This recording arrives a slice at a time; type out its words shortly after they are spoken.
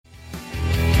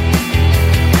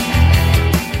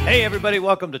Hey, everybody.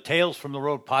 Welcome to Tales from the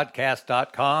Road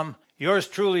Podcast.com. Yours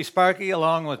truly, Sparky,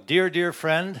 along with dear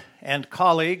friend and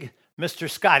colleague, Mr.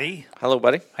 Scotty. Hello,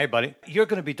 buddy. Hey, buddy. You're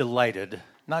going to be delighted,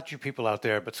 not you people out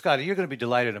there, but Scotty, you're going to be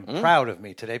delighted and proud of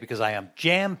me today because I am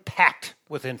jam-packed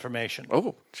with information.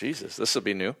 Oh, Jesus. This will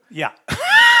be new. Yeah.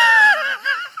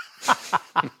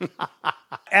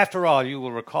 After all, you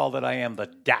will recall that I am the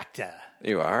doctor.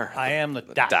 You are. I am the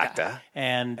doctor.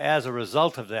 And as a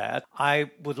result of that,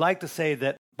 I would like to say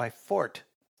that my forte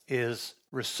is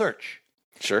research.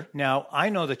 Sure. Now, I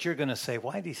know that you're going to say,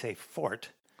 why did he say fort?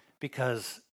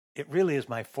 Because it really is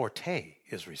my forte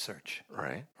is research.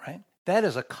 Right. Right? That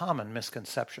is a common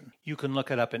misconception. You can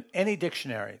look it up in any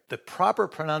dictionary. The proper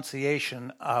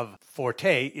pronunciation of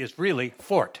forte is really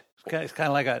fort. It's kind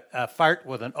of like a fart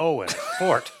with an O in it.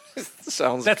 Fort.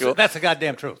 Sounds cool. That's the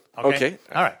goddamn truth. Okay.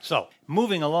 All right. So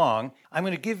moving along, I'm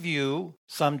going to give you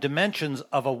some dimensions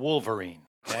of a wolverine.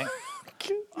 Okay.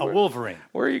 A wolverine.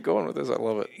 Where are you going with this? I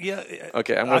love it. Yeah.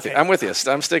 Okay, I'm with you. I'm with you.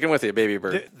 I'm sticking with you, baby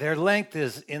bird. Their length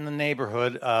is in the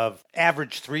neighborhood of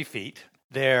average 3 feet.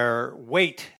 Their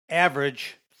weight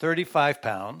average 35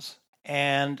 pounds,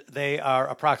 and they are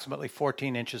approximately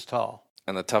 14 inches tall.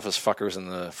 And the toughest fuckers in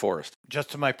the forest. Just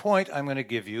to my point, I'm going to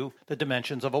give you the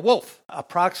dimensions of a wolf.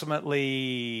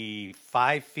 Approximately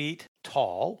 5 feet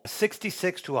tall,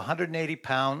 66 to 180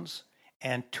 pounds,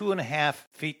 and 2.5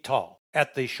 feet tall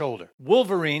at the shoulder.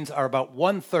 Wolverines are about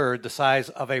 1/3 the size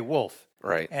of a wolf.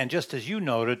 Right. And just as you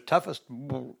noted, a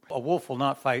wolf will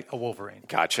not fight a wolverine.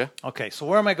 Gotcha. Okay, so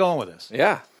where am I going with this?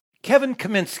 Yeah. Kevin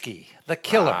Kaminsky, the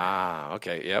killer. Ah,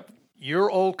 okay, yep. Your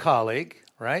old colleague,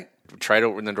 right? We tried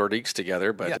out in the Nordiques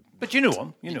together, but... Yeah, but you knew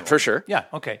him. You knew him. For sure. Yeah,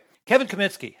 okay. Kevin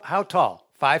Kaminsky, how tall?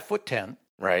 5'10".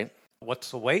 Right.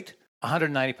 What's the weight?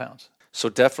 190 pounds. So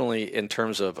definitely in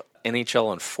terms of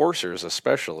NHL enforcers,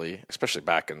 especially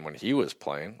back in when he was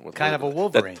playing. With kind of a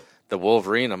Wolverine. The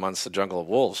Wolverine amongst the jungle of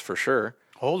wolves, for sure.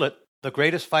 Hold it. The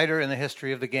greatest fighter in the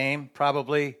history of the game,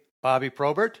 probably Bobby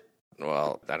Probert.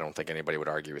 Well, I don't think anybody would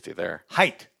argue with you there.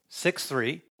 Height,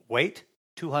 6'3", weight,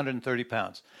 230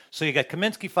 pounds. So you got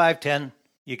Kaminsky 5'10",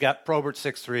 you got Probert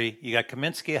 6'3", you got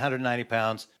Kaminsky 190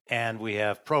 pounds, and we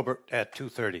have Probert at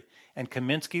 230. And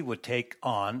Kaminsky would take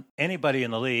on anybody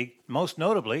in the league. Most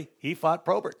notably, he fought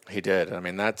Probert. He did. I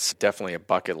mean, that's definitely a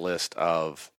bucket list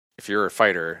of, if you're a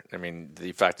fighter, I mean,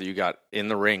 the fact that you got in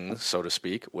the ring, so to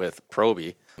speak, with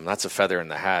Proby, that's a feather in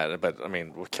the hat. But, I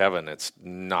mean, with Kevin, it's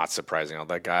not surprising how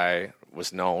that guy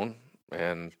was known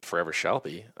and forever shall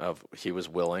be, he was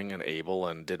willing and able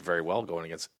and did very well going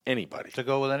against anybody. To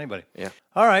go with anybody. Yeah.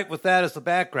 All right, with that as the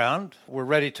background, we're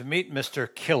ready to meet Mr.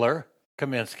 Killer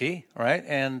Kaminsky, right?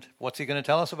 And what's he going to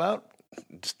tell us about?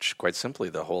 Just quite simply,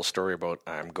 the whole story about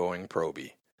I'm going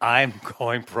Proby. I'm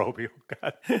going Proby. Oh,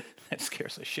 God. That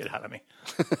scares the shit out of me.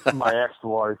 My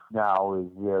ex-wife now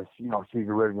is, she's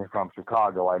originally from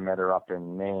Chicago. I met her up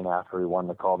in Maine after we won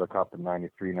the Calder Cup in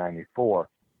 93, 94.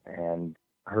 And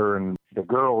her and the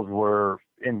girls were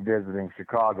in visiting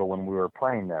Chicago when we were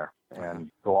playing there. And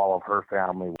so all of her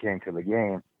family came to the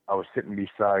game. I was sitting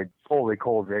beside Foley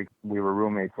Coldrake. We were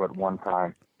roommates at one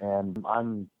time. And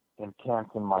I'm intense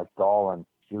in my stall, and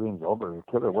she leans over.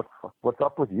 Killer, what's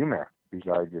up with you, man?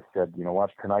 Because I just said, you know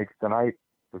what, tonight's tonight.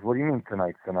 He goes, what do you mean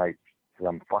tonight's tonight? He said,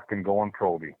 I'm fucking going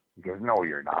Proby. He goes, no,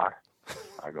 you're not.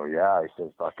 I go, yeah. He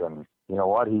says, fucking, you know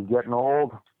what, he's getting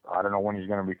old. I don't know when he's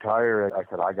going to retire. I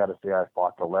said, I got to say I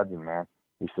fought the legend, man.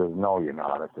 He says, no, you're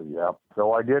not. I said, yep.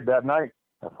 So I did that night.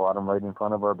 I fought him right in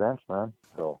front of our bench, man.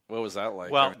 So what was that like?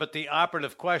 Well, but the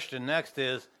operative question next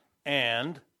is,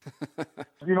 and?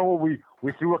 You know,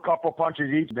 we threw a couple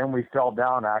punches each, then we fell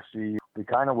down, actually. We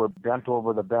kind of were bent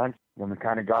over the bench, then we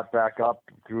kind of got back up,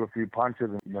 threw a few punches,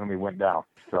 and then we went down.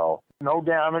 So no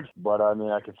damage, but I mean,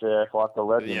 I could say I fought the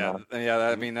legend. Yeah, man. yeah.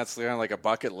 I mean, that's kind of like a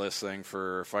bucket list thing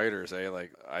for fighters, eh?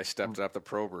 Like, I stepped up to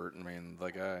Probert. I mean,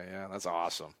 yeah, that's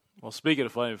awesome. Well, speaking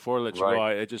of fighting, before I let you go,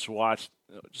 I just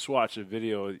watched a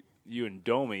video of you and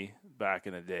Domi back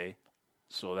in the day.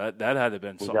 So that had to have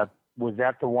been something. Was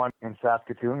that the one in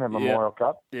Saskatoon, the Memorial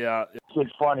Cup? Yeah.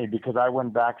 It's funny because I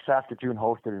went back, Saskatoon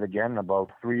hosted it again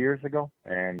about 3 years ago,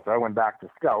 and so I went back to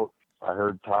scout. I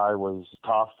heard Ty was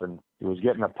tough, and he was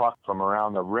getting a puck from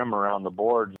around the rim, around the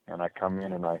boards, and I come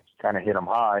in and I kind of hit him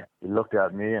high. He looked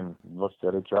at me and looked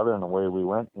at each other, and away we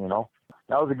went, you know.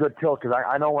 That was a good tilt because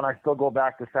I know when I still go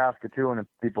back to Saskatoon and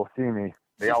people see me,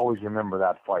 they always remember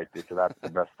that fight because that's the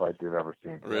best fight they've ever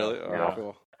seen. Really? You know?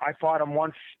 Cool. I fought him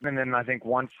once, and then I think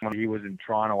once when he was in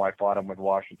Toronto, I fought him with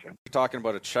Washington. You're talking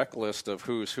about a checklist of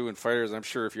who's who in fighters. I'm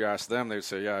sure if you ask them, they'd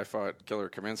say, yeah, I fought Killer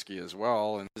Kaminsky as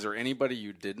well. And is there anybody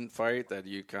you didn't fight that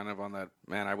you kind of on that,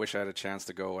 man, I wish I had a chance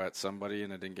to go at somebody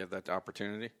and I didn't get that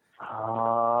opportunity?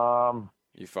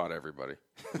 You fought everybody.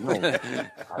 No,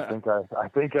 I think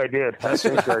I did. I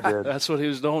think I did. That's what he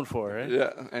was known for, right?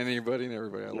 Yeah, anybody and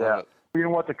everybody. I love it. You know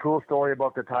what the cool story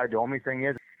about the Ty Domi thing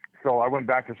is? So I went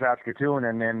back to Saskatoon,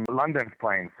 and then London's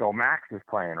playing. So Max is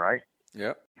playing, right?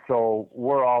 Yep. So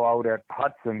we're all out at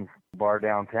Hudson's bar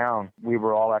downtown. We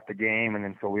were all at the game, and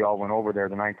then so we all went over there,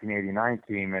 the 1989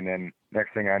 team. And then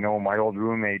next thing I know, my old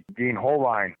roommate, Dean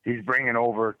Holine, he's bringing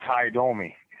over Ty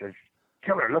Domi. He says,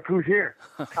 Killer, look who's here.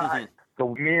 Ty.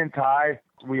 So me and Ty,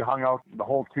 we hung out the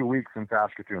whole 2 weeks in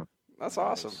Saskatoon. That's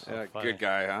awesome. Yeah, good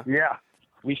guy, huh? Yeah.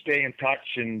 We stay in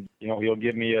touch, and, he'll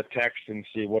give me a text and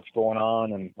see what's going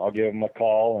on, and I'll give him a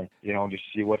call and, just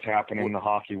see what's happening in the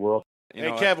hockey world.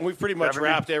 Hey, Kevin, we've pretty much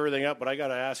wrapped everything up, but I got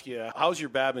to ask you, how's your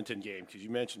badminton game? Because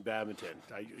you mentioned badminton.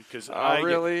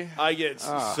 I get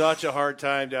such a hard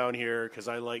time down here because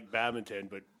I like badminton,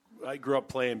 but I grew up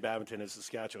playing badminton in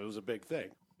Saskatchewan. It was a big thing.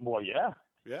 Well, yeah.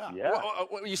 Yeah.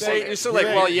 Well, you say it's a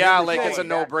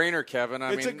no-brainer, Kevin.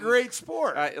 It's a great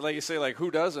sport. Like you say, like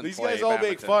who doesn't? These play guys all badminton?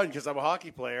 make fun because I'm a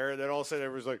hockey player, and then all of a sudden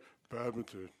everyone's like,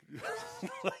 badminton.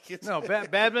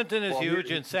 Badminton is huge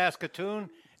in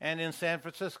Saskatoon and in San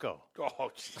Francisco.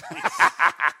 Oh, jeez.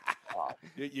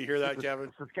 You hear that,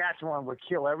 Kevin? Saskatchewan would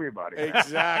kill everybody.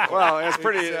 Exactly. Well,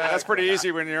 that's pretty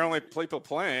easy when you're only people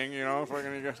playing, If we're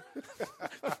gonna go.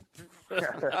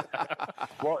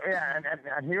 Well, yeah,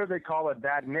 and here they call it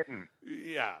badminton.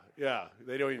 Yeah.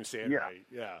 They don't even say it right.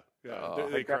 Yeah.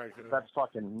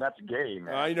 That's gay,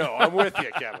 man. I know. I'm with you,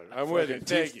 Kevin. I'm with you.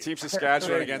 Thank you. Team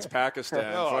Saskatchewan against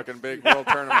Pakistan. Fucking big world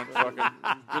tournament. Fucking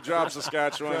good job,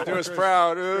 Saskatchewan. Do us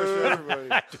proud.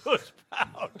 Do us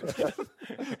proud.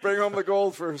 Bring home the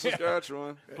gold for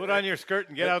Saskatchewan. Put on your skirt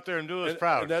and get out there and do us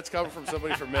proud. And that's coming from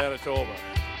somebody from Manitoba.